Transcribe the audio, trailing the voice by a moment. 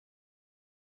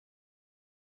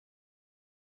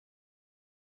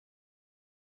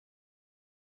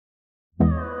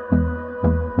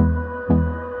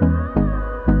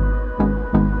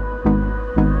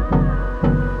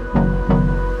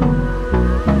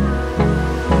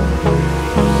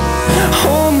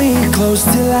close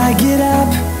till I get up.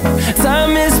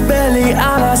 Time is barely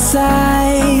on our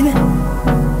side.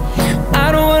 I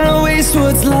don't wanna waste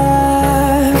what's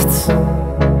left.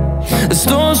 The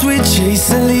storms we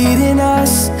chase are leading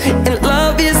us, and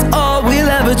love is all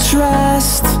we'll ever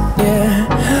trust. Yeah,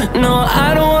 no, I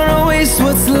don't wanna waste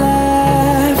what's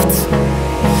left.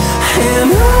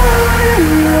 And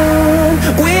on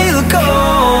we'll go,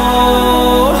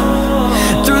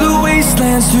 through the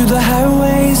wastelands, through the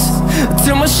highways,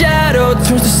 till my shadow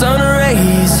turns to sun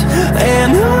rays.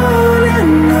 And on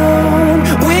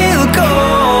we'll go,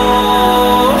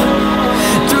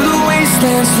 through the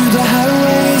wastelands, through the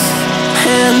highways,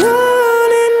 and on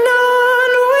we'll go.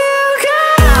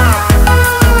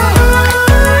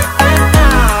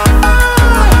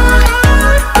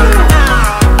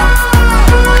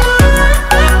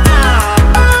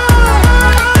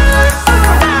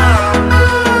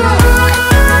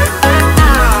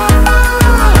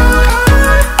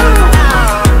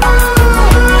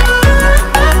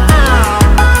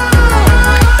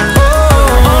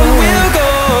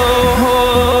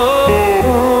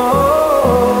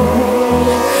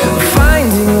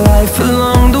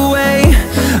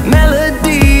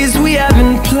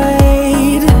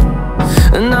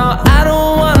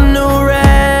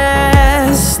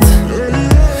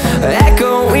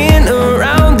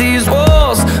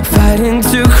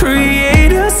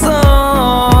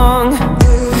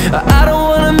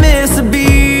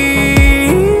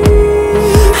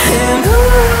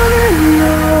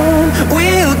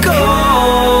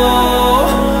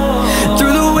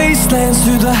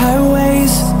 Through the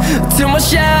highways, till my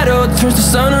shadow turns to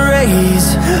sun rays.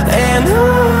 And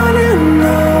on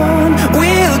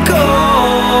we'll go,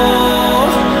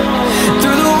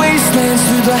 through the wastelands,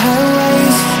 through the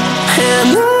highways, and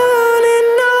on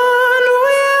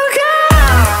we'll go.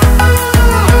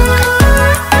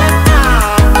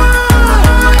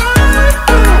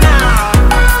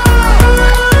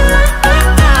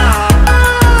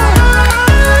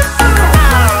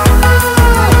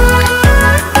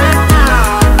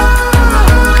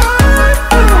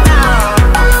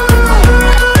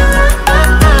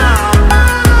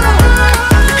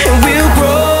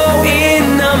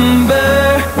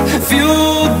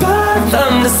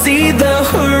 See the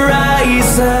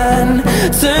horizon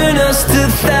turn us to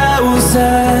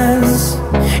thousands,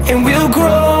 and we'll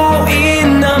grow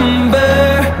in number,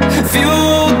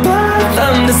 fueled by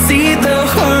them to see the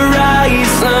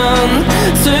horizon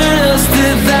turn us to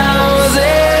thousands.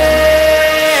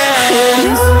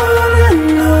 And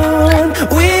on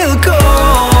we'll go,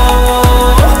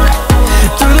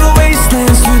 through the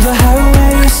wastelands, through the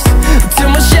highways, till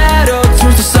my shadow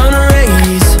turns to sun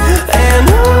rays. And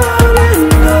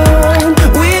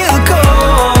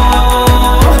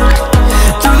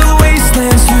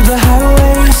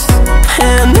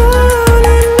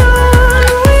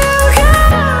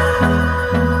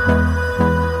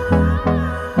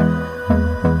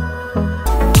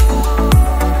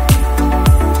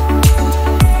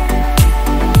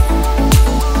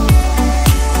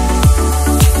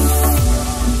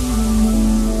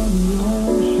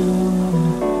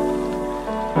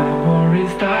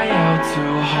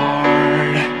too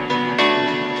hard.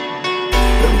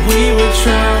 We were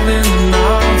traveling the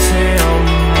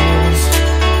mountains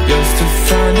just to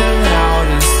find the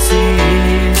loudest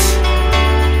tears.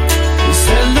 We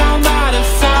set down by the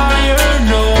fire,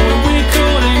 knowing we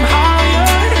could aim higher,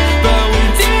 but we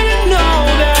didn't know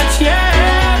that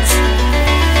yet.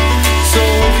 So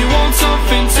if you want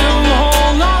something to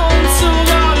hold on to,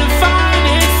 gotta find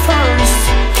it first.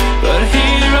 But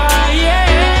here I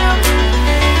am,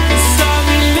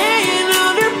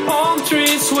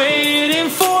 waiting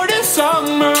for the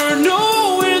summer,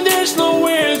 knowing there's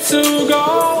nowhere to go.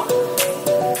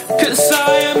 'Cause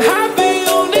I